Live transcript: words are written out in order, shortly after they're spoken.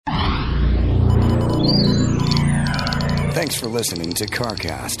Thanks for listening to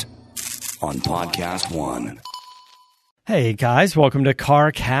CarCast on Podcast One. Hey guys, welcome to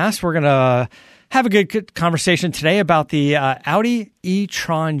CarCast. We're going to have a good conversation today about the Audi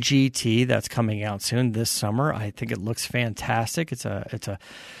e-tron GT that's coming out soon this summer. I think it looks fantastic. It's a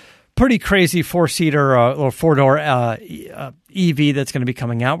pretty crazy four-seater or four-door EV that's going to be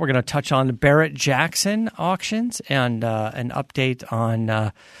coming out. We're going to touch on Barrett-Jackson auctions and an update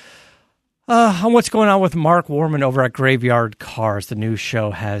on what's going on with Mark Warman over at Graveyard Carz. The new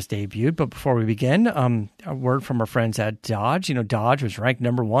show has debuted. But before we begin, a word from our friends at Dodge. You know, Dodge was ranked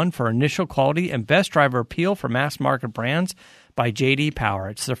number one for initial quality and best driver appeal for mass market brands by J.D. Power.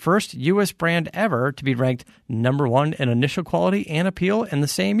 It's the first U.S. brand ever to be ranked number one in initial quality and appeal in the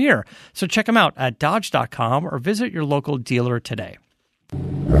same year. So check them out at Dodge.com or visit your local dealer today.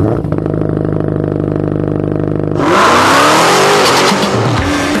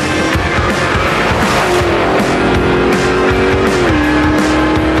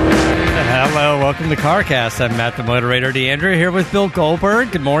 Welcome to CarCast. I'm Matt, the moderator, DeAndre, here with Bill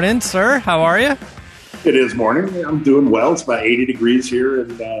Goldberg. Good morning, sir. How are you? It is morning. I'm doing well. It's about 80 degrees here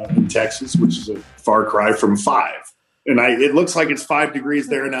in Texas, which is a far cry from 5. And it looks like it's 5 degrees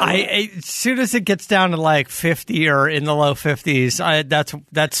there now. As soon as it gets down to like 50 or in the low 50s,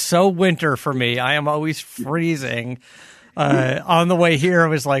 that's so winter for me. I am always freezing. On the way here, it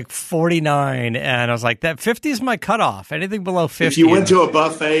was like 49, and I was like, that 50 is my cutoff. Anything below 50. If you went to a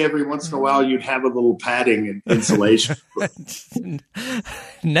buffet every once in a while, you'd have a little padding and insulation.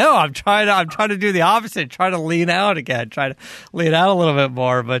 No, I'm trying to do the opposite. Try to lean out again. Try to lean out a little bit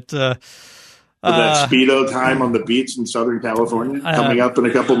more. But that Speedo time on the beach in Southern California coming up in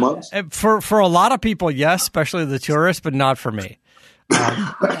a couple months. For a lot of people, yes, especially the tourists, but not for me.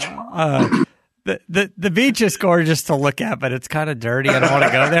 The beach is gorgeous to look at, but it's kind of dirty. I don't want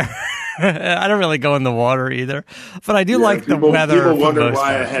to go there. I don't really go in the water either, but I do like the weather. People wonder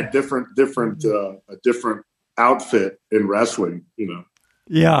why I had a different outfit in wrestling. You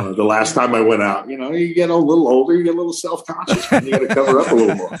know, the last time I went out, you get a little older, you get a little self-conscious, and you got to cover up a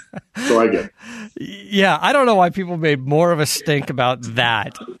little more. So I get it. Yeah, I don't know why people made more of a stink about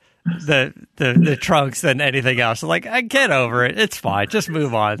that. The trunks than anything else. Like, I get over it. It's fine. Just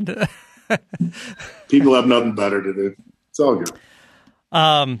move on. People have nothing better to do. It's all good.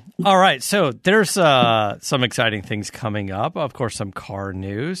 All right. So there's some exciting things coming up. Of course, some car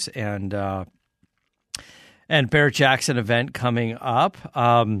news and Barrett-Jackson event coming up.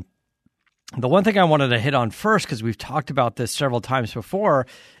 The one thing I wanted to hit on first, because we've talked about this several times before,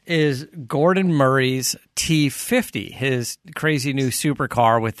 is Gordon Murray's T50, his crazy new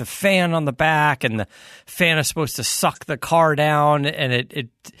supercar with the fan on the back, and the fan is supposed to suck the car down, and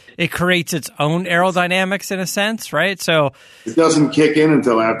it creates its own aerodynamics in a sense, right? So it doesn't kick in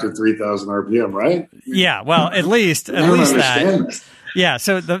until after 3,000 RPM, right? Yeah, well, at least that. Yeah,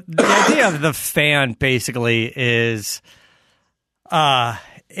 so the idea of the fan basically is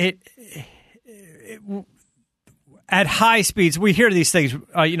at high speeds, we hear these things,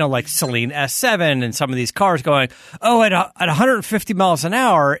 like Celine S7 and some of these cars going, at 150 miles an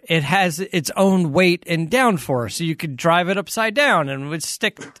hour, it has its own weight and downforce. So you could drive it upside down and it would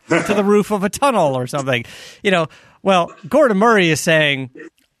stick to the roof of a tunnel or something. Well, Gordon Murray is saying,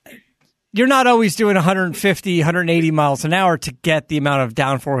 you're not always doing 150, 180 miles an hour to get the amount of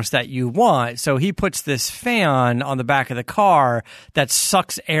downforce that you want. So he puts this fan on the back of the car that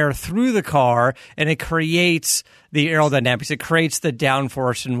sucks air through the car, and it creates the aerodynamics. It creates the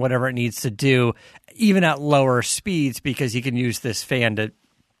downforce and whatever it needs to do, even at lower speeds, because he can use this fan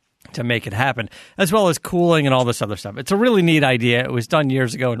to make it happen, as well as cooling and all this other stuff. It's a really neat idea. It was done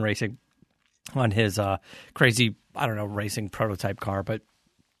years ago in racing on his crazy, racing prototype car, but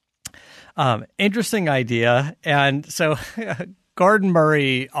interesting idea. And so Gordon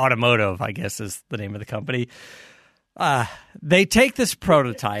Murray Automotive, I guess is the name of the company. They take this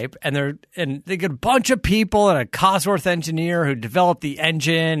prototype and they get a bunch of people and a Cosworth engineer who developed the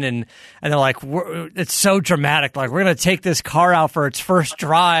engine, and they're like, it's so dramatic. Like, we're going to take this car out for its first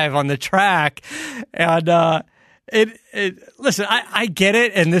drive on the track. And listen, I get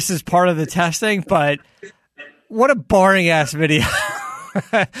it. And this is part of the testing, but what a boring ass video.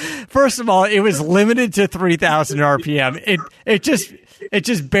 First of all, it was limited to 3,000 RPM. It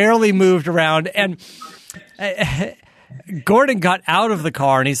just barely moved around, and Gordon got out of the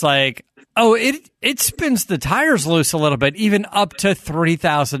car and he's like, "Oh, it spins the tires loose a little bit, even up to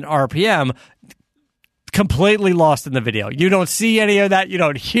 3,000 RPM." Completely lost in the video. You don't see any of that. You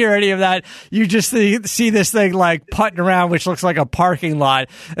don't hear any of that. You just see this thing like putting around, which looks like a parking lot.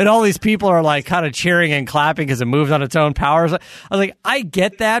 And all these people are like kind of cheering and clapping because it moved on its own power. I was like, I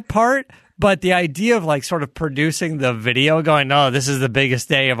get that part, But the idea of like sort of producing the video going, no, this is the biggest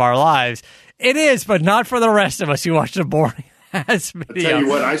day of our lives. It is, but not for the rest of us who watch the boring ass video. I'll tell you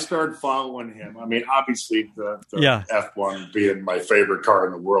what, I started following him. I mean, obviously the F1 being my favorite car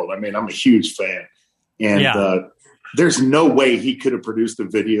in the world. I mean, I'm a huge fan. And there's no way he could have produced a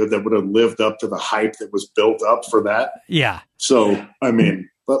video that would have lived up to the hype that was built up for that. Yeah. So, I mean,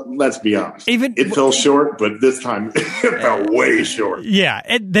 but let's be honest. It fell short, but this time it fell way short.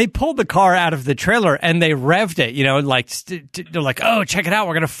 Yeah. They pulled the car out of the trailer and they revved it, you know, like they're like, oh, check it out.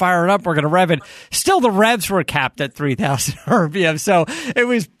 We're going to fire it up. We're going to rev it. Still, the revs were capped at 3,000 RPM. So it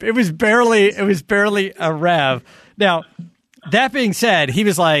was barely a rev. Now, that being said, he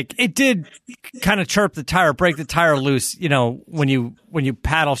was like, it did kind of chirp the tire, break the tire loose, you know, when you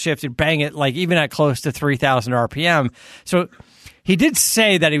paddle shift and bang it, like even at close to 3,000 RPM. So he did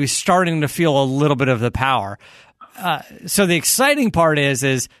say that he was starting to feel a little bit of the power. So the exciting part is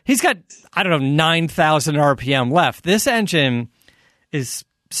he's got, 9,000 RPM left. This engine is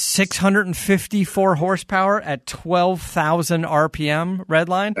 654 horsepower at 12,000 RPM,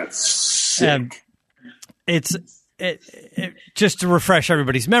 redline. That's sick. And it's... just to refresh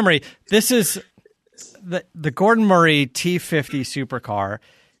everybody's memory, this is the Gordon Murray T50 supercar.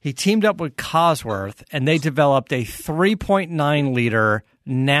 He teamed up with Cosworth, and they developed a 3.9-liter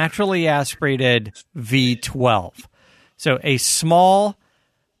naturally aspirated V12. So a small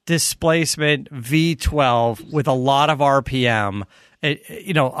displacement V12 with a lot of RPM.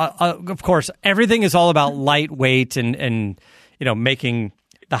 Of course, everything is all about lightweight and making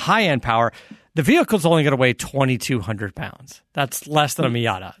the high-end power. The vehicle's only going to weigh 2,200 pounds. That's less than a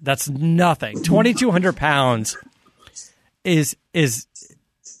Miata. That's nothing. 2,200 pounds is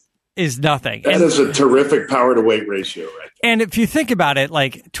nothing. That is a terrific power to weight ratio, right? And if you think about it,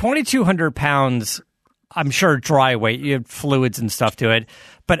 like 2,200 pounds, I'm sure dry weight, you have fluids and stuff to it,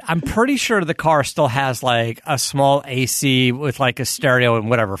 but I'm pretty sure the car still has like a small AC with like a stereo and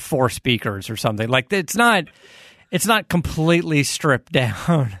whatever, 4 speakers or something. Like it's not completely stripped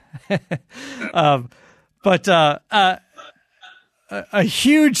down. But a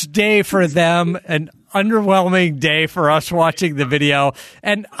huge day for them, an underwhelming day for us watching the video.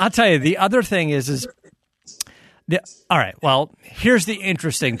 And I'll tell you, the other thing is all right, well, here's the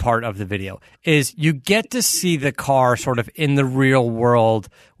interesting part of the video, is you get to see the car sort of in the real world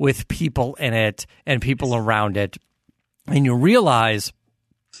with people in it and people around it. And you realize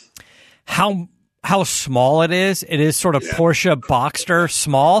how small it is. It is sort of Porsche Boxster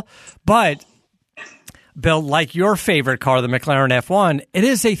small, but Bill, like your favorite car, the McLaren F1, it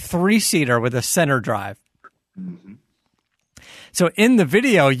is a 3-seater with a center drive. Mm-hmm. So in the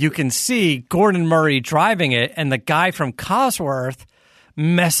video, you can see Gordon Murray driving it and the guy from Cosworth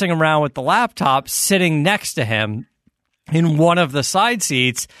messing around with the laptop sitting next to him in one of the side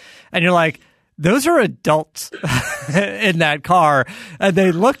seats. And you're like, those are adults in that car, and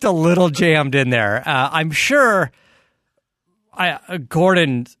they looked a little jammed in there. I'm sure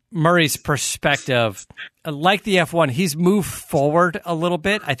Gordon Murray's perspective, like the F1, he's moved forward a little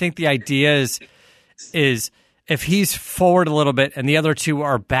bit. I think the idea is if he's forward a little bit and the other two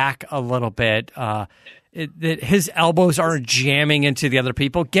are back a little bit, that his elbows aren't jamming into the other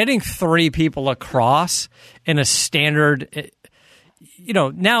people. Getting 3 people across in a standard,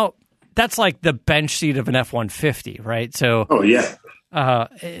 now – that's like the bench seat of an F-150, right? So, maybe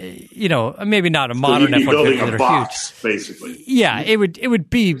not a modern F-150 building that a are box, huge. basically. Yeah, it would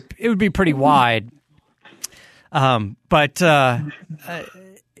be pretty wide. But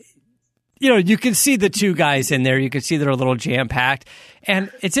you can see the 2 guys in there. You can see they're a little jam packed,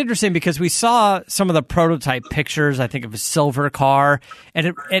 and it's interesting because we saw some of the prototype pictures. I think of a silver car,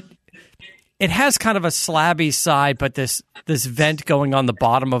 and it has kind of a slabby side, but this vent going on the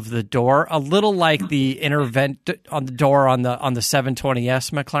bottom of the door, a little like the inner vent on the door on the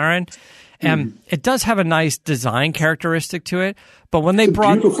 720S McLaren. And it does have a nice design characteristic to it. But when they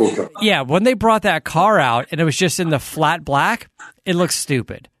brought that car out and it was just in the flat black, it looks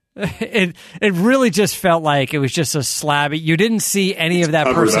stupid. It really just felt like it was just a slabby. You didn't see any of that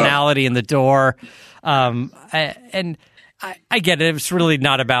personality in the door. And I get it. It's really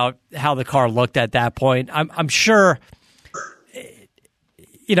not about how the car looked at that point. I'm sure,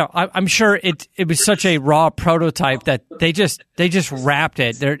 I'm sure it was such a raw prototype that they just wrapped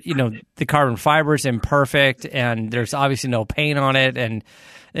it. The carbon fiber is imperfect, and there's obviously no paint on it, and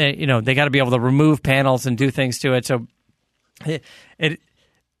they got to be able to remove panels and do things to it. So it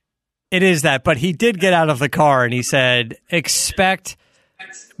is that. But he did get out of the car and he said, expect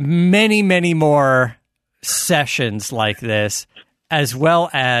many, many more sessions like this, as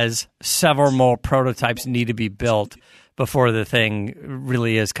well as several more prototypes need to be built before the thing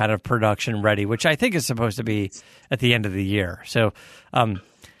really is kind of production ready, which I think is supposed to be at the end of the year. So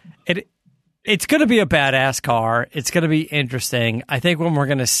it's going to be a badass car. It's going to be interesting. I think when we're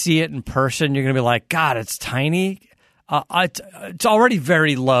going to see it in person, you're going to be like, God, it's tiny. It's already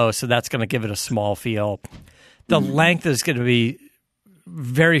very low, so that's going to give it a small feel. The length is going to be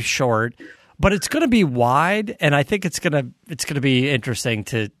very short, but it's going to be wide, and I think it's going to be interesting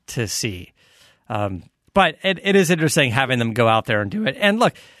to see. But it is interesting having them go out there and do it. And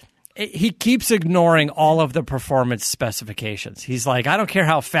look, he keeps ignoring all of the performance specifications. He's like, I don't care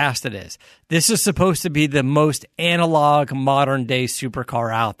how fast it is. This is supposed to be the most analog modern day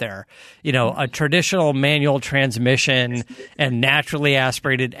supercar out there. You know, a traditional manual transmission and naturally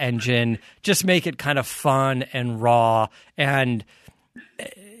aspirated engine. Just make it kind of fun and raw. And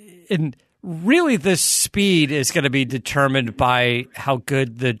really the speed is going to be determined by how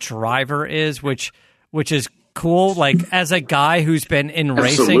good the driver is, which is cool. Like, as a guy who's been in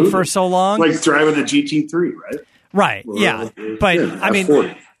racing for so long, like driving a GT3, right? Right. Yeah. But I mean,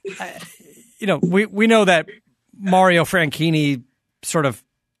 you know, we know that Mario Franchini, sort of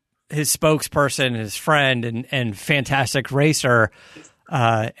his spokesperson, his friend, and fantastic racer,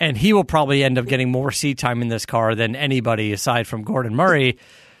 and he will probably end up getting more seat time in this car than anybody aside from Gordon Murray.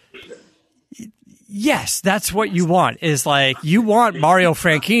 Yes, that's what you want. Is like, you want Mario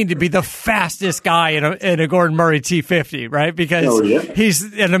Franchini to be the fastest guy in a Gordon Murray T50, right? Because he's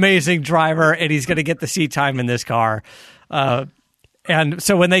an amazing driver and he's going to get the seat time in this car. And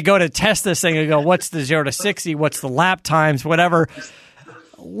so when they go to test this thing and go, what's the 0 to 60? What's the lap times? Whatever.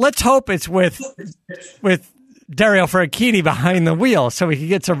 Let's hope it's with Dario Franchini behind the wheel, so we can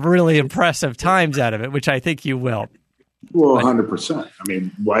get some really impressive times out of it, which I think you will. Well, 100%. I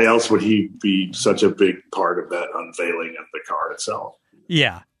mean, why else would he be such a big part of that unveiling of the car itself?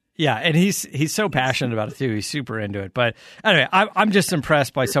 Yeah. Yeah, and he's so passionate about it, too. He's super into it. But anyway, I'm just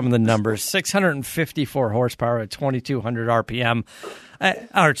impressed by some of the numbers. 654 horsepower at 2,200 RPM.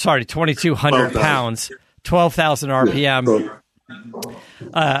 2,200 pounds, 12,000 RPM.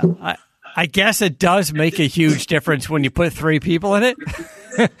 I guess it does make a huge difference when you put 3 people in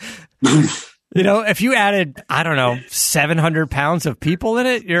it. You know, if you added, 700 pounds of people in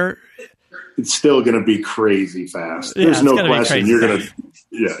it, it's still going to be crazy fast. There's no question.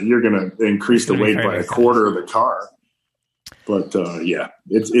 You're going to increase the weight by a quarter of the car. But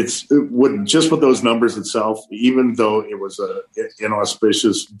it's just with those numbers itself, even though it was an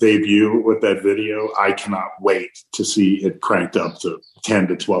inauspicious debut with that video, I cannot wait to see it cranked up to 10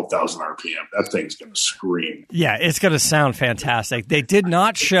 to 12,000 RPM. That thing's going to scream. Yeah, it's going to sound fantastic. They did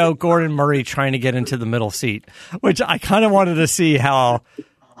not show Gordon Murray trying to get into the middle seat, which I kind of wanted to see how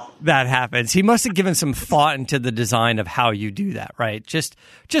that happens. He must have given some thought into the design of how you do that, right? Just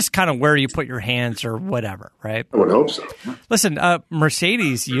kind of where you put your hands or whatever, right? I would hope so. Listen,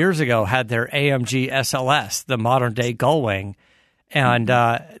 Mercedes years ago had their AMG SLS, the modern day Gullwing. And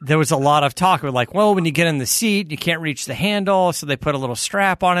there was a lot of talk of like, well, when you get in the seat, you can't reach the handle, so they put a little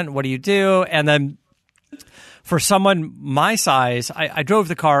strap on it. What do you do? And then for someone my size, I drove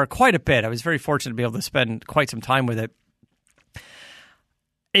the car quite a bit. I was very fortunate to be able to spend quite some time with it.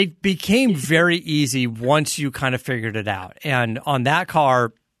 It became very easy once you kind of figured it out. And on that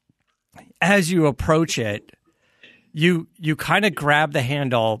car, as you approach it, you kind of grab the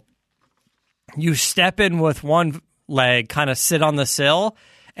handle, you step in with one leg, kind of sit on the sill,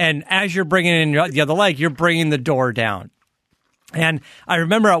 and as you're bringing in the other leg, you're bringing the door down. And I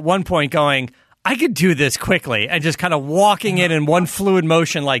remember at one point going, I could do this quickly, and just kind of walking in one fluid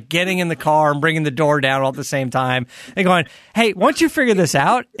motion, like getting in the car and bringing the door down all at the same time, and going, hey, once you figure this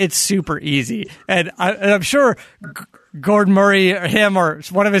out, it's super easy. And I'm sure Gordon Murray or him or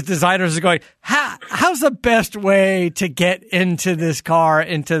one of his designers is going, how's the best way to get into this car,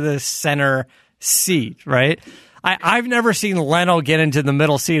 into the center seat, right? I've never seen Leno get into the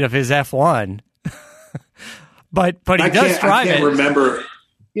middle seat of his F1, but he does drive it. I can't remember.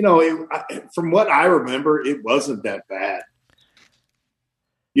 You know, from what I remember, it wasn't that bad.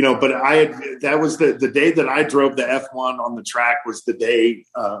 You know, but that was the day that I drove the F1 on the track was the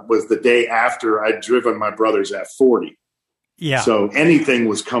day after I'd driven my brother's F40. Yeah. So anything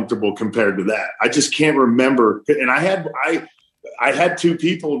was comfortable compared to that. I just can't remember. And I had 2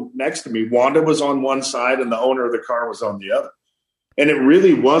 people next to me. Wanda was on one side and the owner of the car was on the other. And it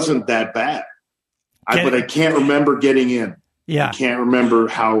really wasn't that bad. But I can't remember getting in. Yeah. I can't remember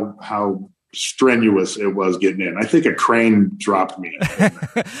how strenuous it was getting in. I think a crane dropped me.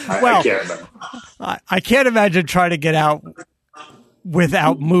 I can't remember. I can't imagine trying to get out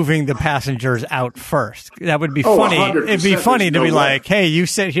without moving the passengers out first. That would be funny. 100%. It'd be funny to be like, hey, you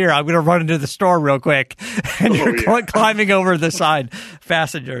sit here. I'm going to run into the store real quick. And you're climbing over the side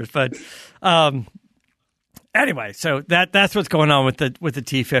passengers. But anyway, so that's what's going on with the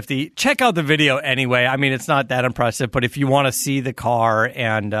T50. Check out the video anyway. I mean, it's not that impressive, but if you want to see the car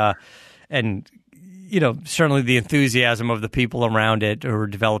and certainly the enthusiasm of the people around it who are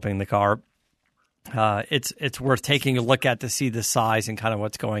developing the car, it's worth taking a look at to see the size and kind of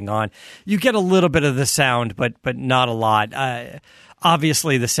what's going on. You get a little bit of the sound, but not a lot.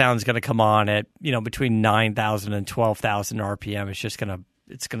 Obviously, the sound's going to come on at between 9,000 and 12,000 RPM. It's just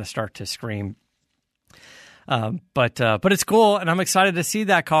gonna start to scream. But it's cool, and I'm excited to see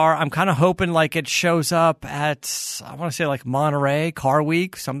that car. I'm kind of hoping like it shows up at, I want to say like Monterey Car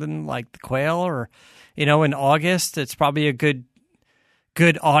Week, something like the Quail, or in August. It's probably a good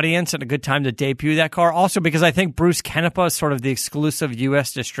audience and a good time to debut that car. Also, because I think Bruce Canepa is sort of the exclusive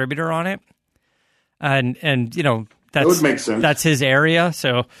U.S. distributor on it, and that would make sense. That's his area.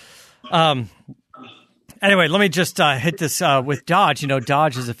 So, anyway, let me just hit this with Dodge.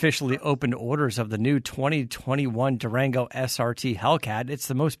 Dodge has officially opened orders of the new 2021 Durango SRT Hellcat. It's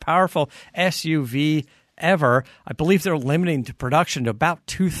the most powerful SUV ever. I believe they're limiting the production to about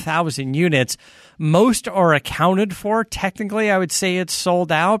 2,000 units. Most are accounted for. Technically, I would say it's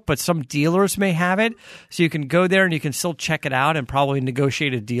sold out, but some dealers may have it. So you can go there and you can still check it out and probably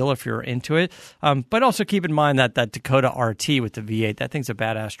negotiate a deal if you're into it. But also keep in mind that Dakota RT with the V8, that thing's a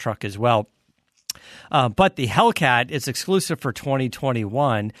badass truck as well. But the Hellcat is exclusive for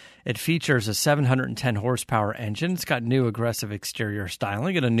 2021. It features a 710 horsepower engine. It's got new aggressive exterior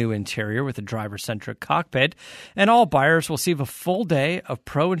styling and a new interior with a driver-centric cockpit. And all buyers will receive a full day of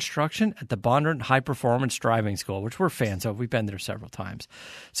pro instruction at the Bondurant High Performance Driving School, which we're fans of. We've been there several times.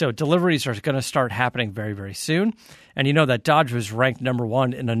 So deliveries are going to start happening very, very soon. And you know that Dodge was ranked number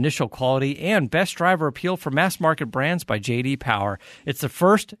one in initial quality and best driver appeal for mass market brands by J.D. Power. It's the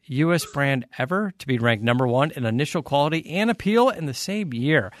first U.S. brand ever to be ranked number one in initial quality and appeal in the same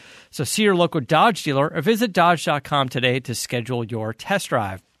year. So see your local Dodge dealer or visit Dodge.com today to schedule your test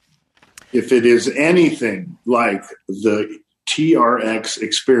drive. If it is anything like the TRX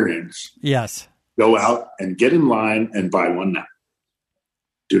experience, yes, go out and get in line and buy one now.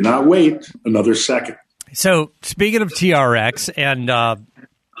 Do not wait another second. So speaking of TRX, and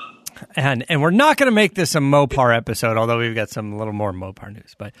we're not going to make this a Mopar episode, although we've got some little more Mopar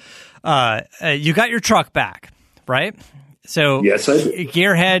news. But you got your truck back, right? So yes, I did.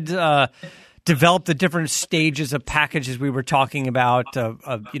 Gearhead developed the different stages of packages we were talking about. I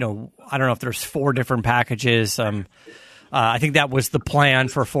don't know if there's 4 different packages. I think that was the plan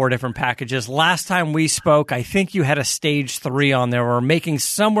for 4 different packages. Last time we spoke, I think you had a stage 3 on there. We're making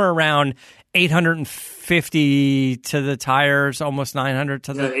somewhere around 850 to the tires, almost 900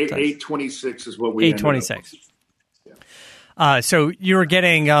 to the 826 is what we 826. So you were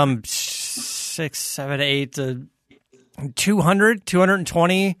getting 6, 7, 8, 200,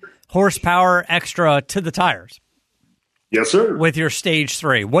 220 horsepower extra to the tires. Yes, sir. With your stage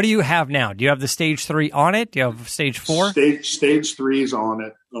 3. What do you have now? Do you have the stage 3 on it? Do you have stage 4? Stage 3 is on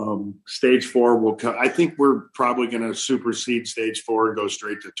it. Stage 4 will come. I think we're probably going to supersede stage 4 and go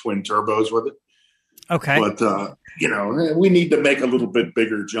straight to twin turbos with it. Okay. But, we need to make a little bit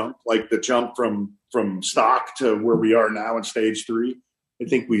bigger jump, like the jump from stock to where we are now in stage 3. I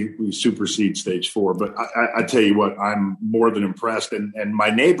think we supersede stage 4. But I tell you what, I'm more than impressed. And my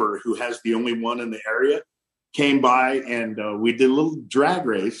neighbor, who has the only one in the area, came by and we did a little drag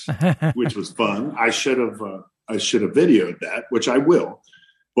race, which was fun. I should have videoed that, which I will.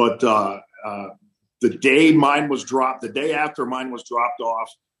 But the day after mine was dropped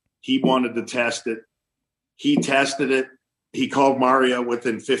off, he wanted to test it. He tested it. He called Mario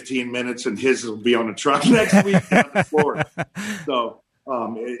within 15 minutes, and his will be on the truck next week down in Florida. So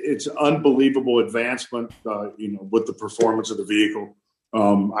it's unbelievable advancement, with the performance of the vehicle.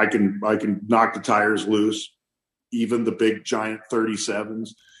 I can knock the tires loose. Even the big giant 37s.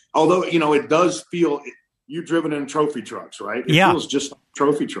 Although, it does feel, you've driven in trophy trucks, right? It feels just like a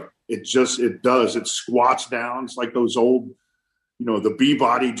trophy truck. It does. It squats down. It's like those old, the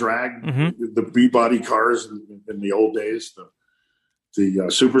B-body drag, the B-body cars in the old days, the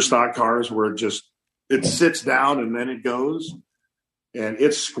super stock cars where it sits down and then it goes. And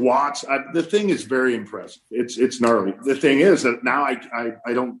it squats. The thing is very impressive. It's gnarly. The thing is that now I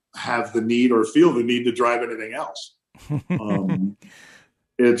don't have the need or feel the need to drive anything else.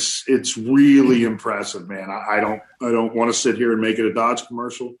 It's really impressive, man. I don't want to sit here and make it a Dodge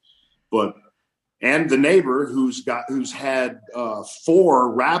commercial, and the neighbor who's had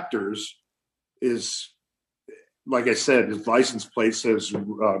 4 Raptors is like I said, his license plate says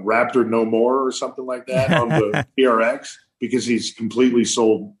Raptor No More or something like that on the PRX, because he's completely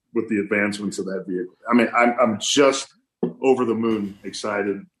sold with the advancements of that vehicle. I mean, I'm just over the moon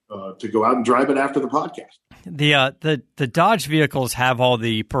excited to go out and drive it after the podcast. The Dodge vehicles have all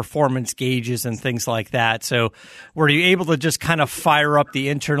the performance gauges and things like that. So were you able to just kind of fire up the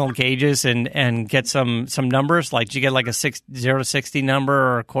internal gauges and get some numbers? Like, did you get like a 0 to 60 number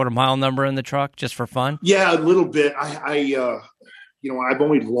or a quarter mile number in the truck just for fun? Yeah, a little bit. I've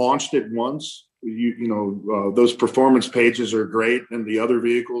only launched it once. Those performance pages are great in the other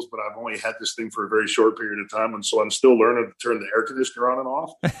vehicles, but I've only had this thing for a very short period of time. And so I'm still learning to turn the air conditioner on and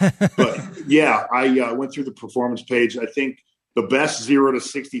off. But yeah, I went through the performance page. I think the best 0 to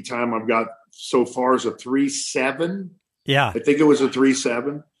 60 time I've got so far is a 3.7. Yeah. I think it was a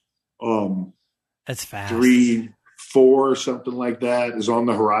 3.7. That's fast. 3.4 or something like that is on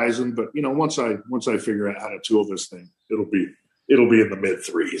the horizon. But once I figure out how to tool this thing, it'll be in the mid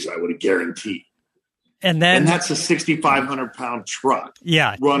threes, I would guarantee. And that's a 6,500 pound truck.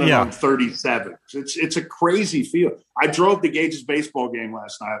 Yeah. Running on 37. It's a crazy feel. I drove the Gage's baseball game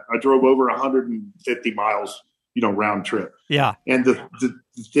last night. I drove over 150 miles, round trip. Yeah. And the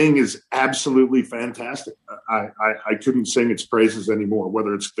thing is absolutely fantastic. I couldn't sing its praises anymore,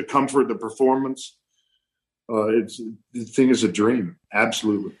 whether it's the comfort, the performance. The thing is a dream.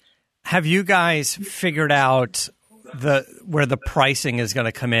 Absolutely. Have you guys figured out where the pricing is going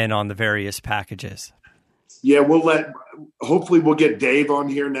to come in on the various packages? Yeah, hopefully we'll get Dave on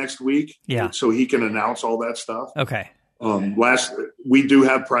here next week. Yeah. So he can announce all that stuff. Okay. We do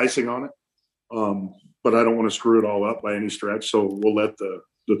have pricing on it. But I don't want to screw it all up by any stretch. So we'll let the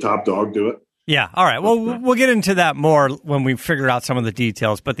top dog do it. Yeah. All right. Well, we'll get into that more when we figure out some of the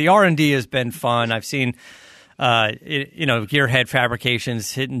details, but the R&D has been fun. I've seen, Gearhead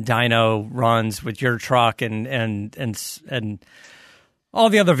Fabrications hitting dyno runs with your truck and all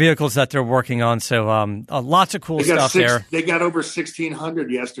the other vehicles that they're working on. So lots of cool stuff there. They got over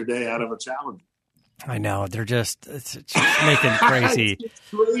 1,600 yesterday out of a challenge. I know. It's just making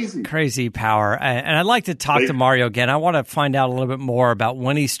crazy power. And I'd like to talk to Mario again. I want to find out a little bit more about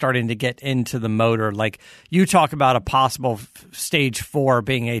when he's starting to get into the motor. Like, you talk about a possible stage 4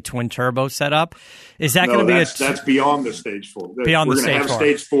 being a twin turbo setup. Is that going to be that's beyond the stage 4. Beyond the stage 4. We're going to have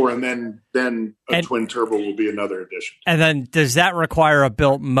stage 4, and then a twin turbo will be another addition. And then does that require a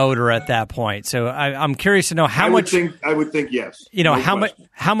built motor at that point? So I'm curious to know how much. I would think yes.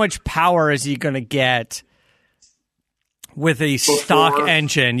 How much power is he going to get with a stock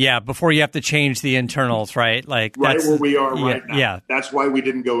engine? Yeah, before you have to change the internals, right? Like right where we are right now. Yeah, that's why we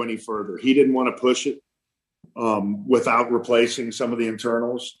didn't go any further. He didn't want to push it without replacing some of the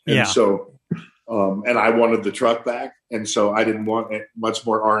internals, and so. And I wanted the truck back, and so I didn't want much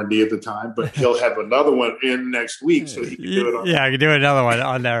more R&D at the time. But he'll have another one in next week, so he can do it. I can do another one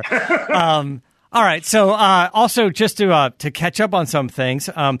on there. All right. So also just to catch up on some things,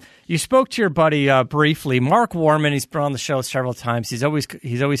 you spoke to your buddy briefly, Mark Warman. He's been on the show several times. He's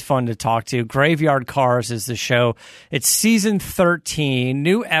always fun to talk to. Graveyard Carz is the show. It's season 13.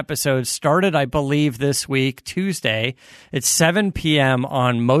 New episodes started, I believe, this week, Tuesday. It's 7 p.m.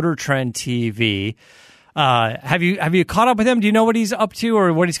 on Motor Trend TV. Have you caught up with him? Do you know what he's up to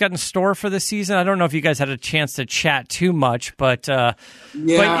or what he's got in store for this season? I don't know if you guys had a chance to chat too much, but it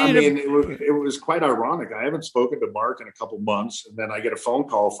was quite ironic. I haven't spoken to Mark in a couple months, and then I get a phone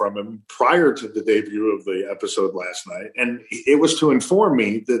call from him prior to the debut of the episode last night, and it was to inform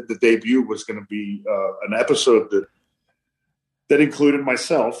me that the debut was going to be an episode that included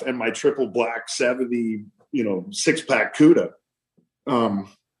myself and my triple black 70, 6-pack CUDA.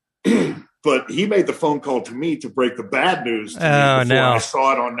 But he made the phone call to me to break the bad news to me before I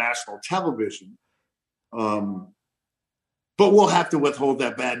saw it on national television. But we'll have to withhold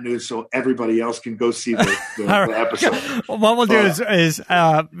that bad news so everybody else can go see the episode. What we'll do is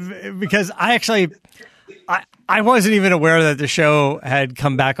because I wasn't even aware that the show had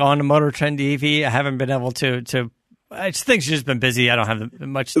come back on to Motor Trend TV. I haven't been able to things have just been busy. I don't have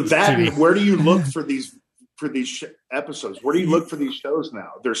much TV. Where do you look for these episodes? Where do you look for these shows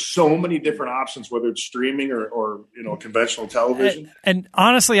now? There's so many different options, whether it's streaming or conventional television. And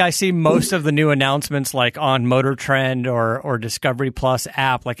honestly, I see most of the new announcements like on Motor Trend or Discovery Plus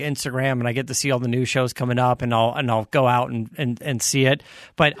app, like Instagram, and I get to see all the new shows coming up, and I'll go out and see it.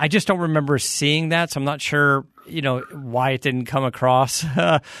 But I just don't remember seeing that, so I'm not sure why it didn't come across.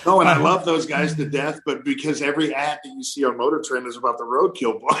 No, and I love those guys to death, but because every ad that you see on Motor Trend is about the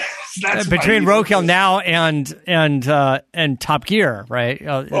roadkill boys. That's between roadkill now and Top Gear, right?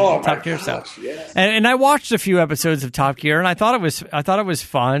 Top Gear stuff. Yeah. And I watched a few episodes of Top Gear, and I thought it was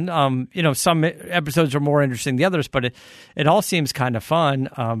fun. Some episodes are more interesting than the others, but it all seems kind of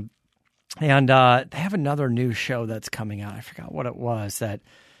fun. And they have another new show that's coming out. I forgot what it was that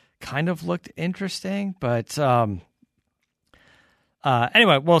kind of looked interesting, but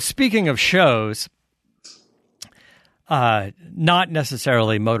anyway. Well, speaking of shows, not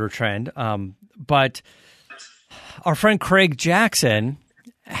necessarily Motor Trend, but our friend Craig Jackson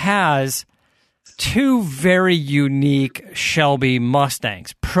has two very unique Shelby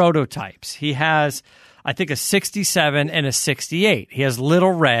Mustangs prototypes. He has, I think, a 67 and a 68. He has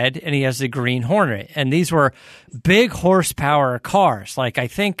Little Red and he has the Green Hornet. And these were big horsepower cars. Like I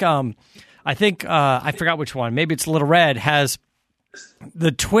forgot which one. Maybe it's Little Red has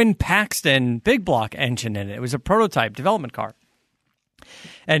the twin Paxton big block engine in it. It was a prototype development car.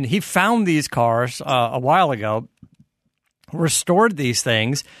 And he found these cars a while ago, restored these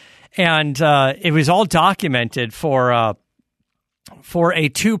things, and it was all documented for a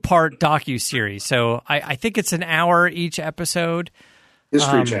 2-part docuseries. So I think it's an hour each episode.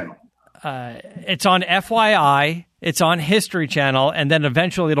 History Channel. It's on FYI. It's on History Channel, and then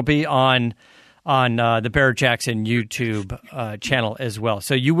eventually it'll be on the Barrett-Jackson YouTube channel as well.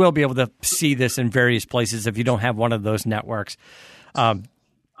 So you will be able to see this in various places if you don't have one of those networks.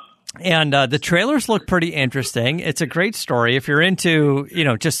 And the trailers look pretty interesting. It's a great story if you're into,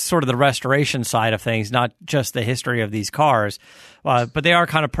 just sort of the restoration side of things, not just the history of these cars. But they are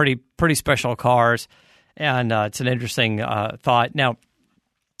kind of pretty special cars, and it's an interesting thought. Now,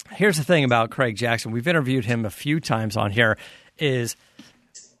 here's the thing about Craig Jackson. We've interviewed him a few times on here. Is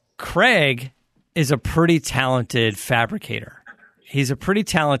Craig is a pretty talented fabricator. He's a pretty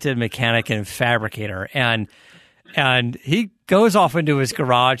talented mechanic and fabricator, and he goes off into his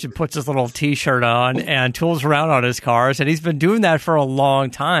garage and puts his little T-shirt on and tools around on his cars, and he's been doing that for a long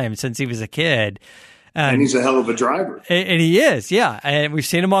time, since he was a kid. And he's a hell of a driver. And he is, yeah. And we've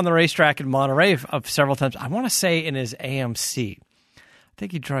seen him on the racetrack in Monterey several times. I want to say in his AMC. I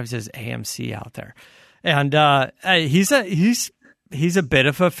think he drives his AMC out there. And he's a bit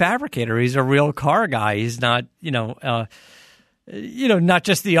of a fabricator. He's a real car guy. He's not, not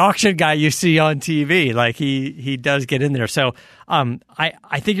just the auction guy you see on TV. Like he does get in there. So I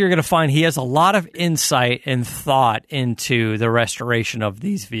think you're going to find he has a lot of insight and thought into the restoration of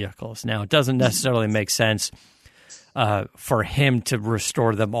these vehicles. Now, it doesn't necessarily make sense for him to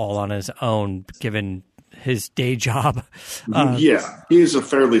restore them all on his own, given his day job. He is a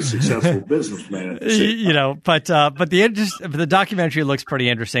fairly successful businessman. But the documentary looks pretty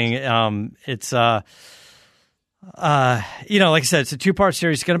interesting. It's like I said, it's a 2-part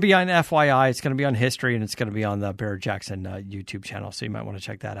series. It's going to be on FYI. It's going to be on History, and it's going to be on the Barrett-Jackson YouTube channel. So you might want to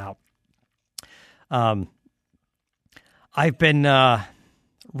check that out. I've been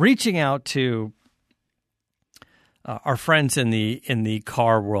reaching out to our friends in the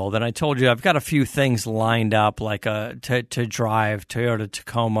car world, and I told you I've got a few things lined up, like to drive Toyota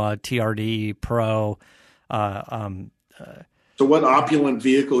Tacoma TRD Pro. So what opulent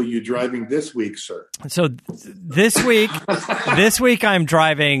vehicle are you driving this week, sir? So this week I'm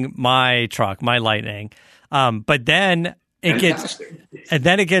driving my truck, my Lightning. But then it gets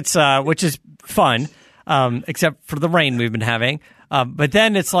which is fun, except for the rain we've been having. But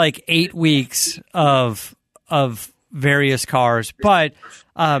then it's like 8 weeks of various cars. But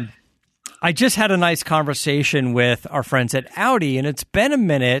I just had a nice conversation with our friends at Audi, and it's been a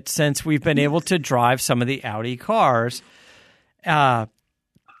minute since we've been able to drive some of the Audi cars.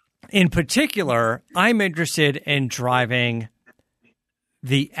 In particular, I'm interested in driving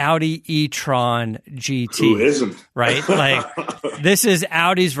the Audi e-tron GT. Who isn't? Right? Like, this is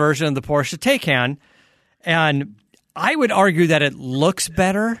Audi's version of the Porsche Taycan, and I would argue that it looks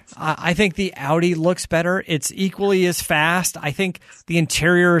better. I think the Audi looks better. It's equally as fast. I think the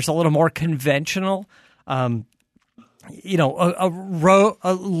interior is a little more conventional. A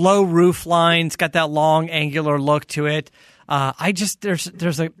low roof line. It's got that long, angular look to it.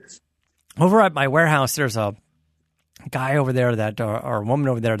 Over at my warehouse, there's a guy over there or a woman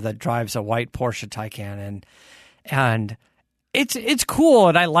over there that drives a white Porsche Taycan, and it's cool,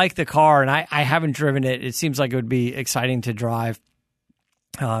 and I like the car, and I haven't driven it. It seems like it would be exciting to drive.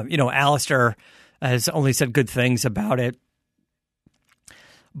 Alistair has only said good things about it.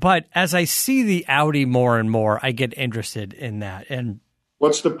 But as I see the Audi more and more, I get interested in that. And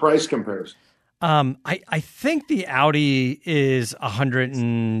what's the price comparison? I think the Audi is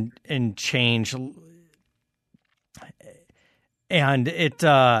 $100 and change and it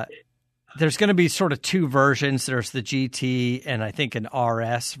there's going to be sort of two versions. There's the GT and I think an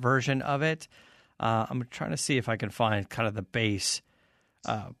RS version of it. I'm trying to see if I can find kind of the base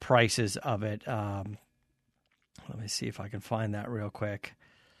prices of it. Let me see if I can find that real quick.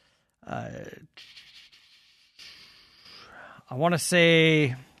 I want to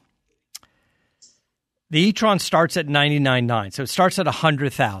say the e-tron starts at $99,900, so it starts at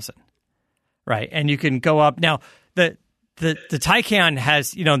 $100,000, right? And you can go up now. The Taycan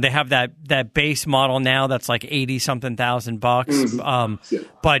has, they have that base model now that's like $80-something thousand bucks,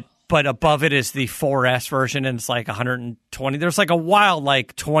 but above it is the 4S version, and it's like $120. There's like a wild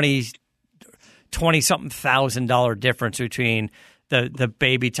like $20-something thousand difference between the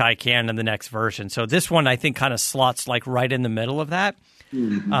baby Taycan and the next version. So this one I think kind of slots like right in the middle of that.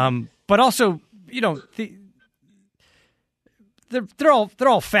 Mm-hmm. But also, they're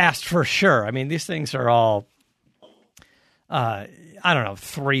all fast for sure. I mean, these things are all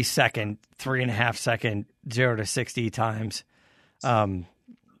 3.5 second 0 to 60 times.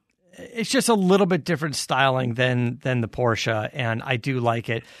 It's just a little bit different styling than the Porsche, and I do like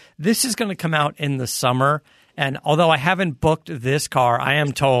it. This is going to come out in the summer, and although I haven't booked this car, I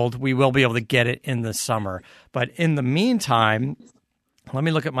am told we will be able to get it in the summer. But in the meantime, let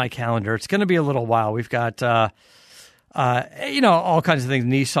me look at my calendar. It's going to be a little while. We've got, all kinds of things.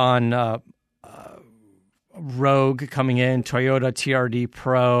 Nissan Rogue coming in, Toyota TRD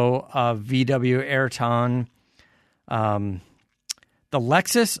Pro, VW Ayrton, the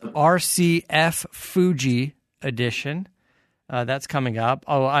Lexus RCF Fuji Edition. That's coming up.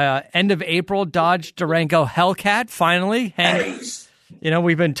 End of April, Dodge Durango Hellcat, finally. Nice.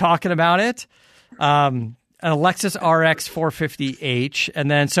 We've been talking about it. A Lexus RX 450h. And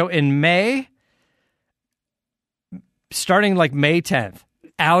then, so in May, starting like May 10th,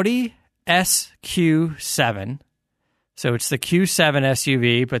 Audi SQ7. So it's the Q7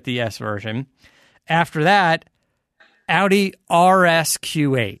 SUV, but the S version. After that, Audi RS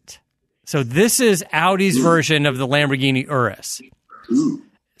Q8. So this is Audi's version of the Lamborghini Urus.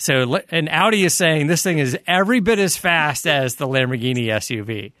 So, and Audi is saying this thing is every bit as fast as the Lamborghini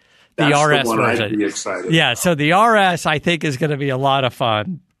SUV. That's RS the one version. I'd be excited Yeah, about. so the RS I think is going to be a lot of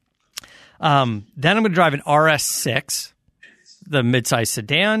fun. Then I'm going to drive an RS6, the midsize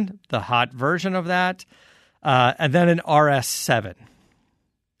sedan, the hot version of that, and then an RS7.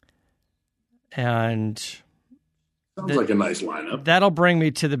 And sounds like a nice lineup. That'll bring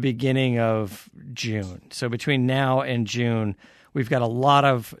me to the beginning of June. So between now and June, we've got a lot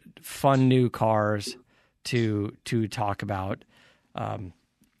of fun new cars to talk about.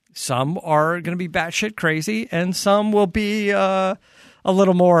 Some are going to be batshit crazy, and some will be a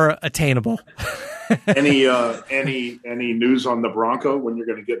little more attainable. Any news on the Bronco when you're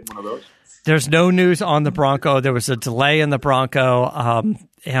going to get one of those? There's no news on the Bronco. There was a delay in the Bronco,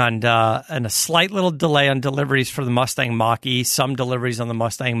 and a slight little delay on deliveries for the Mustang Mach-E. Some deliveries on the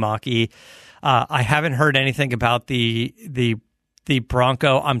Mustang Mach-E. I haven't heard anything about the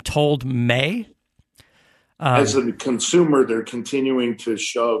Bronco. I'm told May. As a consumer, they're continuing to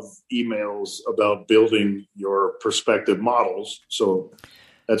shove emails about building your prospective models. So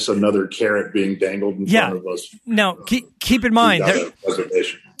that's another carrot being dangled in front of us. Now, keep in mind,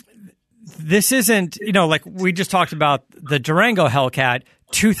 this isn't, like we just talked about the Durango Hellcat,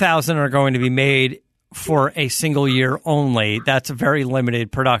 2,000 are going to be made for a single year only. That's a very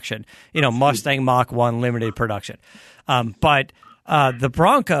limited production. Mustang Mach-1 limited production. But the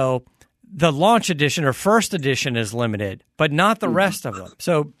Bronco, the launch edition or first edition is limited, but not the rest of them.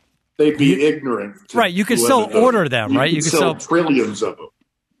 So they'd be ignorant. Right. You can still order them, right? You can sell trillions of them.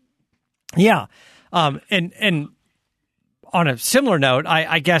 Yeah. And on a similar note,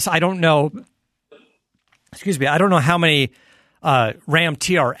 I guess I don't know, I don't know how many Ram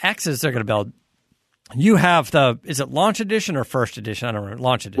TRXs they're going to build. You have is it launch edition or first edition? I don't remember.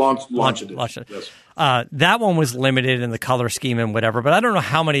 Launch edition. Launch edition. Yes. That one was limited in the color scheme and whatever, but I don't know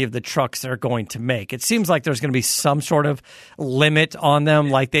how many of the trucks they're going to make. It seems like there's going to be some sort of limit on them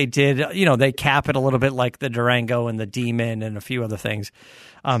like they did. They cap it a little bit like the Durango and the Demon and a few other things.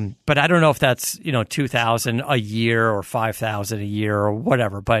 But I don't know if that's, 2,000 a year or 5,000 a year or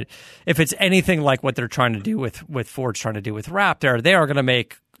whatever. But if it's anything like what they're trying to do with Ford's trying to do with Raptor, they are going to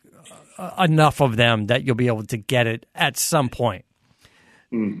make enough of them that you'll be able to get it at some point.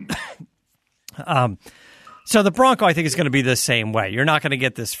 So the Bronco, I think, is going to be the same way. You're not going to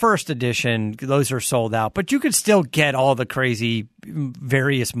get this first edition; those are sold out. But you could still get all the crazy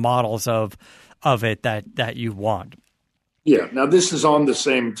various models of it that you want. Yeah. Now this is on the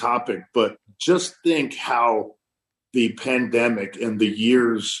same topic, but just think how the pandemic and the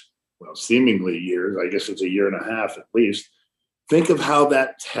years, well, seemingly years, I guess it's a year and a half at least, think of how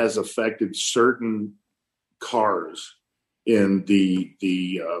that has affected certain cars in the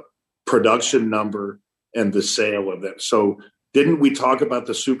production number and the sale of them. So didn't we talk about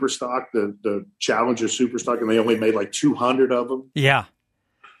the Superstock, the Challenger Superstock, and they only made like 200 of them? Yeah.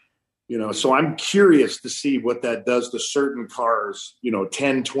 So I'm curious to see what that does to certain cars,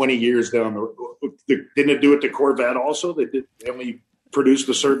 10, 20 years down the road. Didn't it do it to Corvette also? They only produced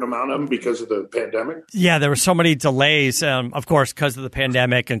a certain amount of them because of the pandemic? Yeah, there were so many delays, of course, because of the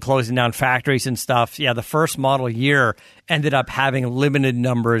pandemic and closing down factories and stuff. Yeah, the first model year ended up having limited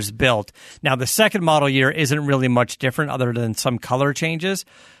numbers built. Now, the second model year isn't really much different other than some color changes.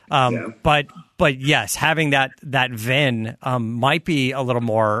 But yes, having that VIN might be a little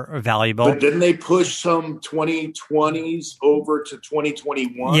more valuable. But didn't they push some 2020s over to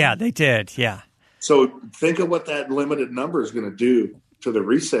 2021? Yeah, they did. Yeah. So think of what that limited number is going to do to the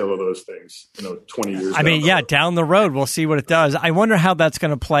resale of those things, 20 years. I mean, down the road, we'll see what it does. I wonder how that's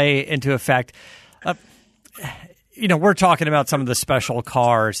going to play into effect. We're talking about some of the special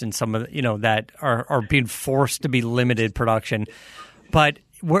cars and some of that are being forced to be limited production, but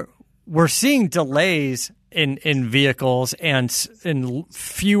we're seeing delays in vehicles and in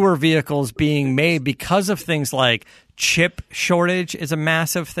fewer vehicles being made because of things like chip shortage is a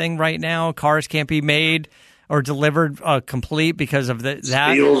massive thing right now. Cars can't be made or delivered complete because of that.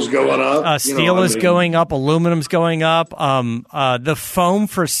 Steel's going up. Steel is going up. Aluminum's going up. The foam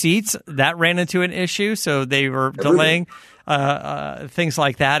for seats, that ran into an issue, so they were delaying things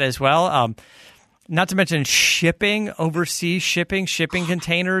like that as well. Not to mention shipping, overseas shipping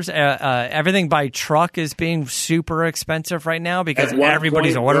containers. Everything by truck is being super expensive right now because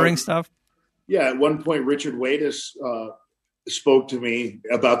everybody's ordering stuff. Yeah, at one point, Richard Waiters spoke to me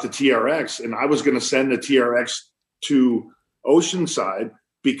about the TRX, and I was going to send the TRX to Oceanside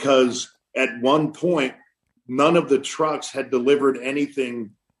because at one point, none of the trucks had delivered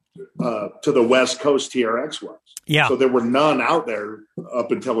anything to the West Coast TRX was. Yeah. So there were none out there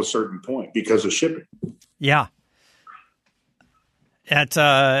up until a certain point because of shipping. Yeah. It's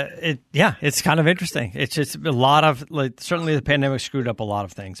kind of interesting. It's just a lot of, certainly the pandemic screwed up a lot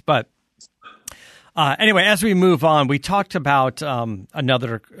of things. But anyway, as we move on, we talked about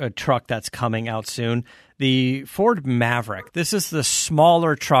another truck that's coming out soon, the Ford Maverick. This is the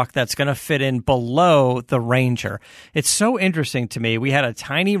smaller truck that's going to fit in below the Ranger. It's so interesting to me. We had a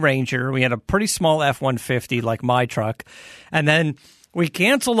tiny Ranger. We had a pretty small F-150 like my truck. And then we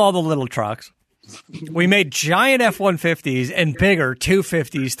canceled all the little trucks. We made giant F-150s and bigger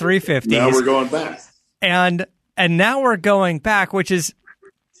 250s, 350s. Now we're going back. And now we're going back, which is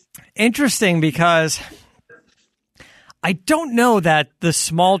interesting because I don't know that the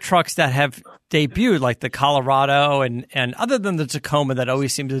small trucks that have debuted, like the Colorado and other than the Tacoma that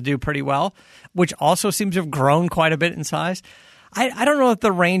always seems to do pretty well, which also seems to have grown quite a bit in size. I don't know that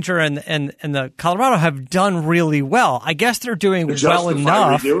the Ranger and the Colorado have done really well. I guess they're doing well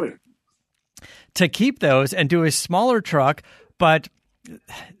enough to keep those and do a smaller truck, but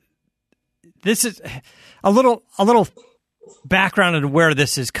this is a little background on where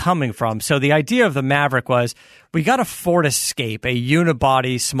this is coming from. So the idea of the Maverick was we got a Ford Escape, a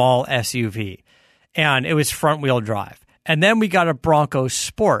unibody small SUV, and it was front-wheel drive. And then we got a Bronco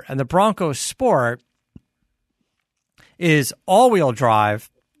Sport, and the Bronco Sport is all-wheel drive,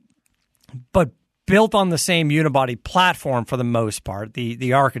 but built on the same unibody platform for the most part,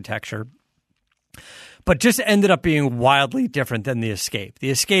 the architecture, but just ended up being wildly different than the Escape. The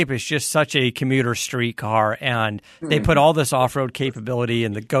Escape is just such a commuter street car, and they put all this off-road capability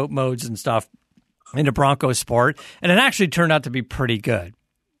and the GOAT modes and stuff into Bronco Sport, and it actually turned out to be pretty good.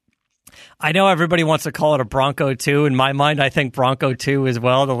 I know everybody wants to call it a Bronco 2. In my mind, I think Bronco 2 as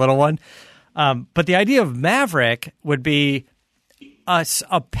well, the little one. But the idea of Maverick would be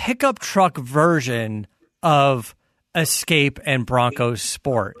a pickup truck version of Escape and Bronco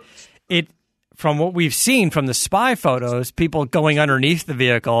Sport. From what we've seen from the spy photos, people going underneath the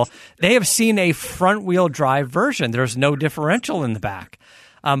vehicle, they have seen a front-wheel drive version. There's no differential in the back.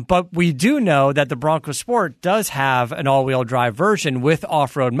 But we do know that the Bronco Sport does have an all-wheel drive version with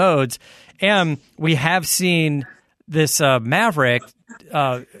off-road modes, and we have seen this Maverick,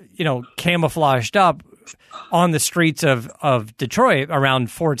 camouflaged up on the streets of Detroit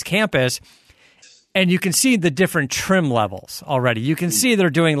around Ford's campus. And you can see the different trim levels already. You can see they're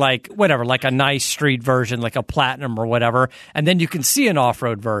doing like a nice street version, like a Platinum or whatever. And then you can see an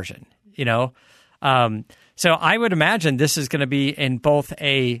off-road version, So I would imagine this is going to be in both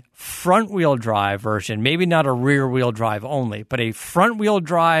a front-wheel drive version, maybe not a rear-wheel drive only, but a front-wheel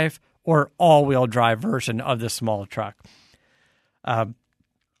drive or all-wheel drive version of the small truck. And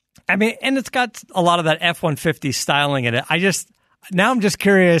it's got a lot of that F-150 styling in it. now I'm just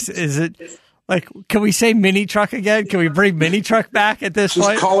curious, is it like, can we say mini truck again? Can we bring mini truck back at this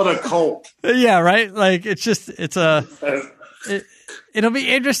point? Just call it a Colt. Yeah, right? Like, it'll be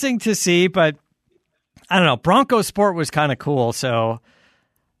interesting to see, but I don't know. Bronco Sport was kind of cool, so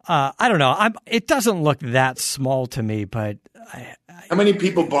I don't know. It doesn't look that small to me, but how many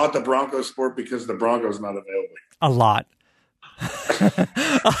people bought the Bronco Sport because the Bronco's not available? A lot.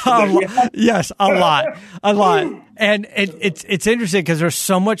 Yes, a lot. And it's interesting because there's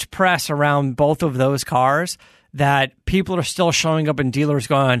so much press around both of those cars that people are still showing up in dealers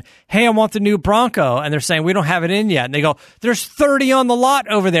going, hey, I want the new Bronco. And they're saying, we don't have it in yet. And they go, there's 30 on the lot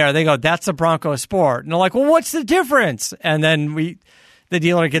over there. They go, that's a Bronco Sport. And they're like, well, what's the difference? And then the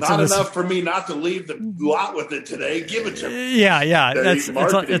dealer gets not enough for me not to leave the lot with it today. Give it to me. Yeah. It's a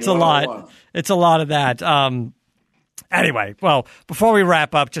lot. It's a lot of that. Anyway, well, before we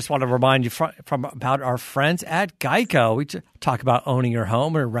wrap up, just want to remind you about our friends at Geico. We talk about owning your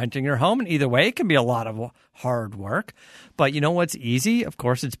home or renting your home, and either way, it can be a lot of hard work. But you know what's easy? Of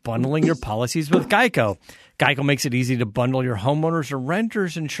course, it's bundling your policies with Geico. Geico makes it easy to bundle your homeowners or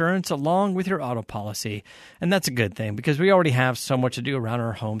renters insurance along with your auto policy. And that's a good thing because we already have so much to do around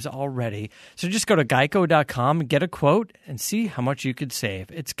our homes already. So just go to geico.com and get a quote and see how much you could save.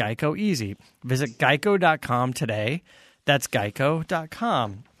 It's Geico easy. Visit geico.com today. That's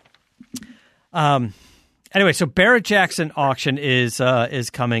geico.com. Anyway, so Barrett-Jackson auction is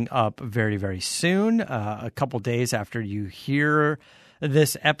coming up very, very soon. A couple days after you hear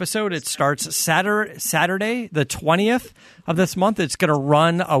this episode, it starts Saturday, the 20th of this month. It's going to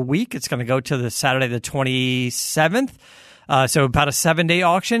run a week. It's going to go to the Saturday, the 27th. So about a 7-day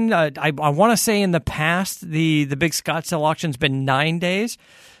auction. I want to say in the past, the big Scottsdale auction's been 9 days.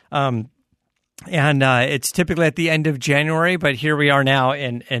 And it's typically at the end of January, but here we are now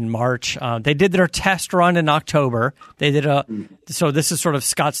in March. They did their test run in October. They did so this is sort of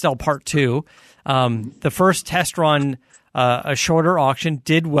Scottsdale Part 2. The first test run, a shorter auction,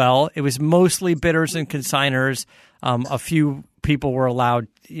 did well. It was mostly bidders and consigners. A few people were allowed,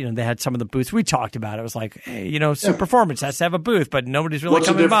 they had some of the booths. We talked about it. It was like, hey, Performance has to have a booth, but nobody's really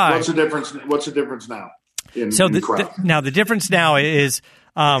coming by. What's the difference now? Now the difference now is,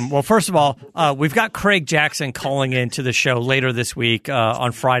 well, first of all, we've got Craig Jackson calling into the show later this week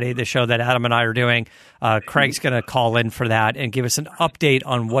on Friday, the show that Adam and I are doing. Craig's going to call in for that and give us an update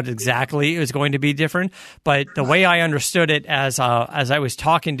on what exactly is going to be different. But the way I understood it as I was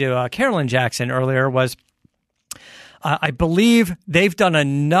talking to Carolyn Jackson earlier was I believe they've done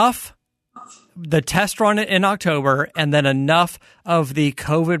enough the test run in October and then enough of the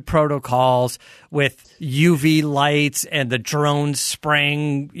COVID protocols with UV lights and the drones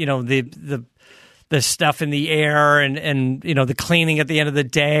spraying, the stuff in the air and the cleaning at the end of the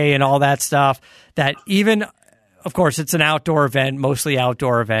day and all that stuff, that even, of course, it's an outdoor event, mostly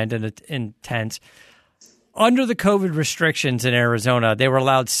outdoor event and it's intense. Under the COVID restrictions in Arizona, they were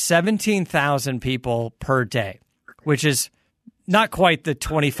allowed 17,000 people per day, which is not quite the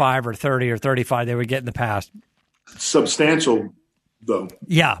 25 or 30 or 35 they would get in the past. Substantial, though.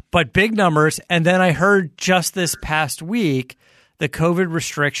 Yeah, but big numbers. And then I heard just this past week, the COVID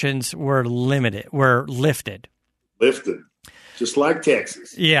restrictions were lifted. Lifted. Just like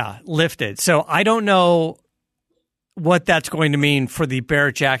Texas. Yeah, lifted. So I don't know what that's going to mean for the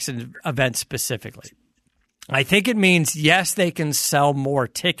Barrett-Jackson event specifically. I think it means, yes, they can sell more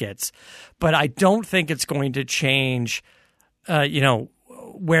tickets, but I don't think it's going to change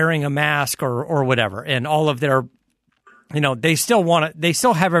wearing a mask or whatever, and all of their, they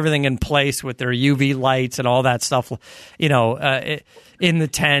still have everything in place with their UV lights and all that stuff, in the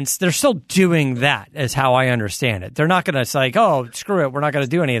tents. They're still doing that, is how I understand it. They're not going to say, oh, screw it, we're not going to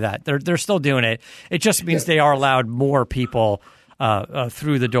do any of that. They're still doing it. It just means they are allowed more people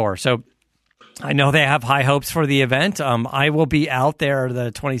through the door. So I know they have high hopes for the event. I will be out there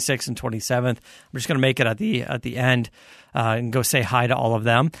the 26th and 27th. I'm just going to make it at the end and go say hi to all of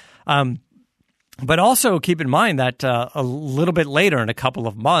them. But also keep in mind that a little bit later, in a couple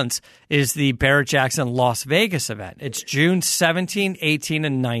of months, is the Barrett-Jackson Las Vegas event. It's June 17, 18,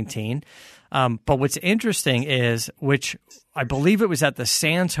 and 19. But what's interesting is, which I believe it was at the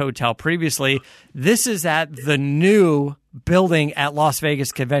Sands Hotel previously, this is at the new building at Las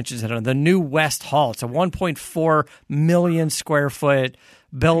Vegas Convention Center, the new West Hall. It's a 1.4 million square foot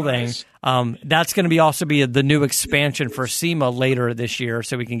building. Nice. That's going to also be the new expansion for SEMA later this year,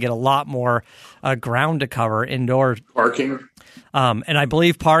 so we can get a lot more ground to cover indoor. Parking. And I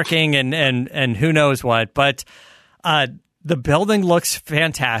believe parking and who knows what. But the building looks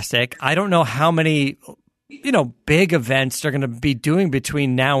fantastic. I don't know how many big events they're going to be doing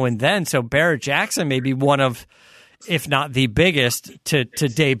between now and then. So Barrett-Jackson may be one of if not the biggest, to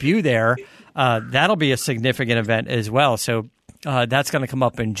debut there. That'll be a significant event as well. So that's going to come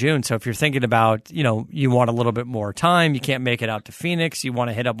up in June. So if you're thinking about, you want a little bit more time, you can't make it out to Phoenix, you want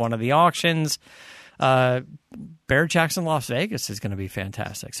to hit up one of the auctions, Barrett-Jackson Las Vegas is going to be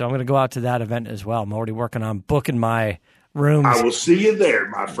fantastic. So I'm going to go out to that event as well. I'm already working on booking my rooms. I will see you there,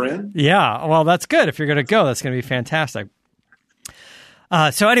 my friend. Yeah, well, that's good. If you're going to go, that's going to be fantastic.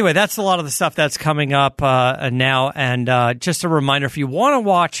 So anyway, that's a lot of the stuff that's coming up now. And just a reminder, if you want to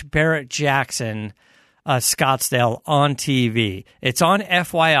watch Barrett-Jackson Scottsdale on TV, it's on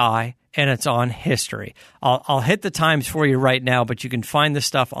FYI and it's on History. I'll hit the times for you right now, but you can find the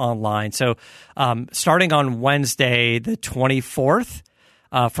stuff online. So starting on Wednesday, the 24th,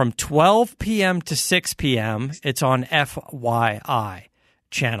 from 12 p.m. to 6 p.m., it's on FYI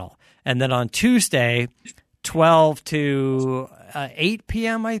channel. And then on Tuesday, 12 to 8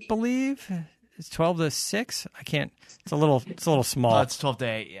 p.m., I believe. It's 12 to 6. I can't. It's a little small. It's 12 to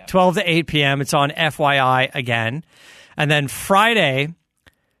 8. Yeah. 12 to 8 p.m. It's on FYI again, and then Friday,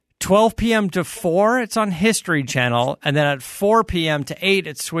 12 p.m. to 4. It's on History Channel, and then at 4 p.m. to 8,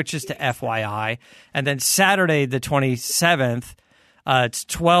 it switches to FYI, and then Saturday, the 27th. It's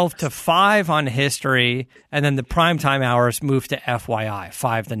 12 to 5 on History, and then the primetime hours move to FYI,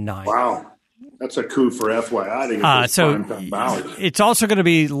 5 to 9. Wow. That's a coup for FYI to get those primetime hours. It's also going to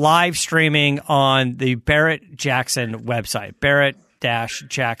be live streaming on the Barrett-Jackson website,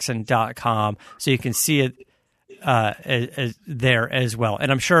 barrett-jackson.com, so you can see it there as well.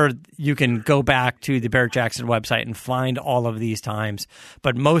 And I'm sure you can go back to the Barrett-Jackson website and find all of these times,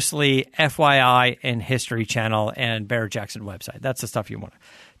 but mostly FYI and History Channel and Barrett-Jackson website. That's the stuff you want to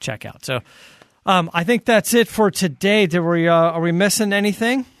check out. So I think that's it for today. Are we missing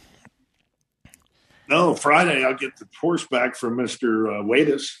anything? No, Friday I'll get the Porsche back from Mr.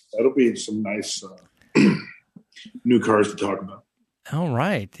 Wadis. That'll be some nice new cars to talk about. All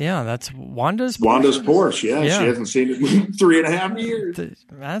right. Yeah, that's Wanda's Porsche. Wanda's Porsche, yeah. She hasn't seen it in 3.5 years.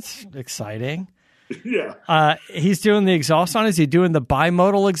 That's exciting. Yeah. He's doing the exhaust on. Is he doing the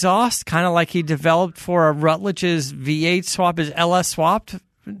bimodal exhaust, kind of like he developed for a Rutledge's V8 swap, his LS swapped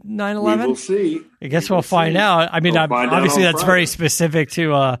 911? We will see. I guess we'll find out. I mean, obviously that's very specific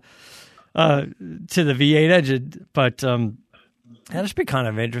to the V8 engine, but that should be kind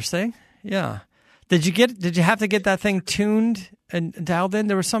of interesting. Yeah. Did you have to get that thing tuned and dialed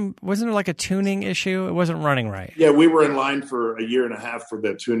in? Wasn't there like a tuning issue? It wasn't running right. Yeah, we were in line for 1.5 years for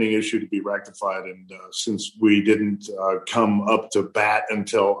that tuning issue to be rectified, and since we didn't come up to bat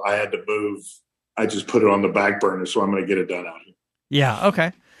until I had to move, I just put it on the back burner. So I'm going to get it done out here. Yeah.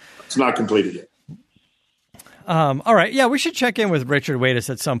 Okay. It's not completed yet. All right. Yeah, we should check in with Richard Wadis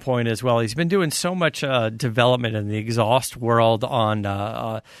at some point as well. He's been doing so much development in the exhaust world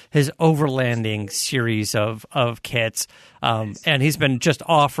on his overlanding series of kits. And he's been just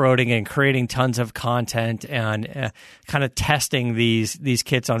off-roading and creating tons of content and kind of testing these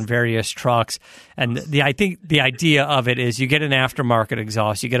kits on various trucks. And I think the idea of it is you get an aftermarket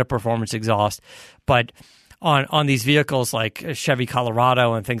exhaust, you get a performance exhaust, but on these vehicles like Chevy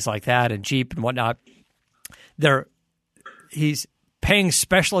Colorado and things like that and Jeep and whatnot, he's paying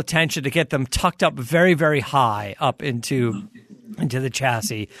special attention to get them tucked up very, very high up into the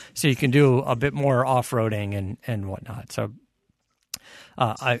chassis so you can do a bit more off-roading and whatnot. So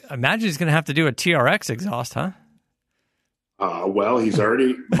I imagine he's going to have to do a TRX exhaust, huh? Well,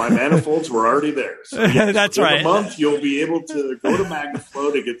 my manifolds were already there. So yes, that's right. In a month, you'll be able to go to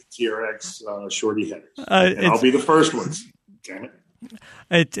MagnaFlow to get the TRX shorty headers. And I'll be the first ones. Damn it.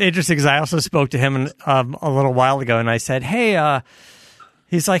 It's interesting because I also spoke to him a little while ago, and I said, hey,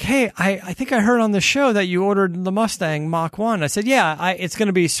 he's like, hey, I think I heard on the show that you ordered the Mustang Mach 1. I said, yeah, it's going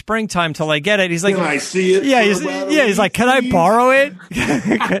to be springtime till I get it. He's like, can I see it? Yeah, he's like, can I borrow it?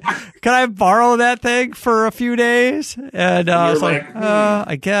 Can I borrow that thing for a few days? And I was like,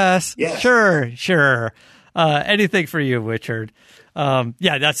 I guess. Yes. Sure. Anything for you, Richard.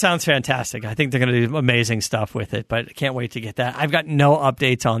 Yeah, that sounds fantastic. I think they're going to do amazing stuff with it, but I can't wait to get that. I've got no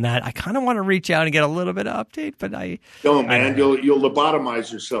updates on that. I kind of want to reach out and get a little bit of update, but don't, man. You'll lobotomize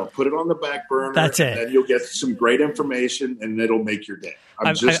yourself. Put it on the back burner. That's it. And then you'll get some great information, and it'll make your day.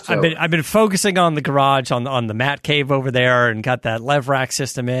 I've been focusing on the garage on the Matt cave over there, and got that lev rack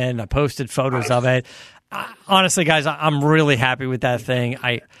system in. I posted photos of it. Honestly, guys, I'm really happy with that thing.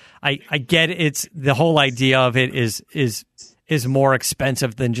 I get it's the whole idea of it is more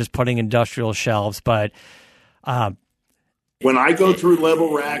expensive than just putting industrial shelves, but when I go through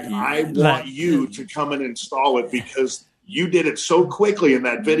level rack, I want you to come and install it because you did it so quickly in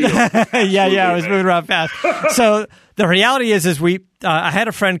that video. yeah, I was moving around fast. So the reality is I had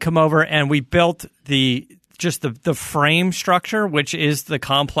a friend come over and we built the just the frame structure, which is the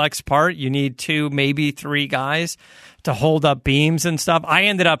complex part. You need 2, maybe 3 guys to hold up beams and stuff. I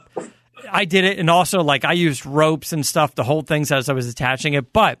did it, and also like I used ropes and stuff to hold things as I was attaching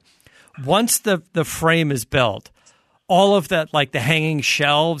it. But once the frame is built, all of that, like the hanging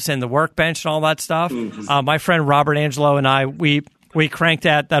shelves and the workbench and all that stuff, my friend Robert Angelo and I, we cranked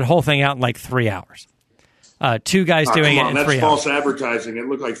that whole thing out in like 3 hours. 2 guys doing it in 3 hours. That's false advertising. It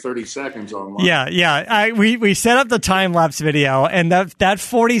looked like 30 seconds online. Yeah. We set up the time-lapse video, and that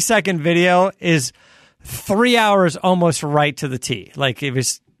 40-second video is 3 hours almost right to the T. Like it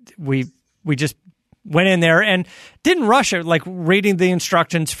was, we just went in there and didn't rush it, like reading the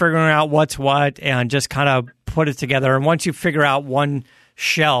instructions, figuring out what's what, and just kind of put it together. And once you figure out one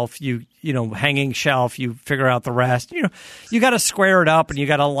shelf, you hanging shelf, you figure out the rest. You got to square it up and you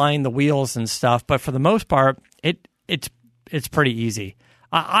got to line the wheels and stuff. But for the most part, it's pretty easy.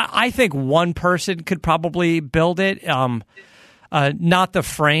 I think one person could probably build it, not the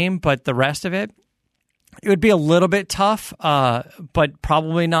frame, but the rest of it. It would be a little bit tough, but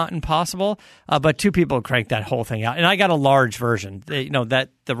probably not impossible. But 2 people crank that whole thing out, and I got a large version. That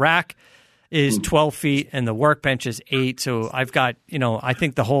the rack is 12 feet and the workbench is 8. So I've got, I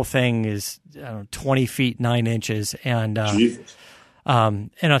think the whole thing is 20 feet 9 inches, and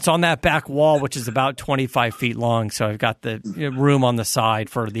it's on that back wall, which is about 25 feet long. So I've got the room on the side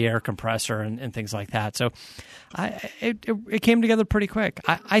for the air compressor and things like that. So it came together pretty quick.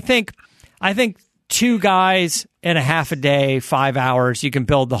 I think 2 guys and a half a day, 5 hours, you can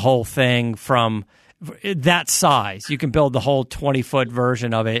build the whole thing from that size. You can build the whole 20-foot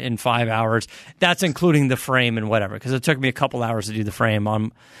version of it in 5 hours. That's including the frame and whatever, because it took me a couple hours to do the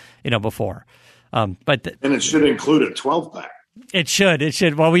frame before. And it should include a 12-pack. It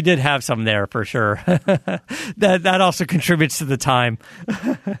should. Well, we did have some there for sure. That also contributes to the time.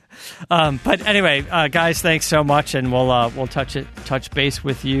 But anyway, guys, thanks so much, and we'll touch base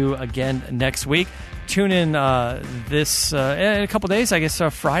with you again next week. Tune in in a couple days. I guess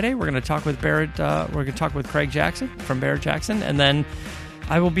Friday we're going to talk with Barrett. We're going to talk with Craig Jackson from Barrett-Jackson, and then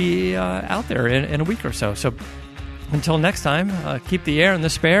I will be out there in a week or so. So until next time, keep the air and the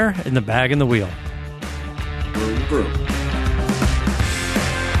spare in the bag and the wheel.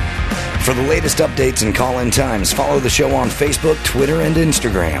 For the latest updates and call-in times, follow the show on Facebook, Twitter, and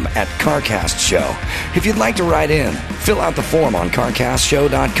Instagram at CarCast Show. If you'd like to write in, fill out the form on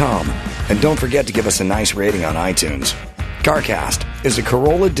CarCastShow.com. And don't forget to give us a nice rating on iTunes. CarCast is a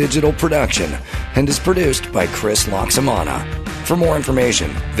Corolla Digital production and is produced by Chris Loxamana. For more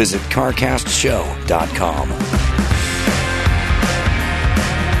information, visit CarCastShow.com.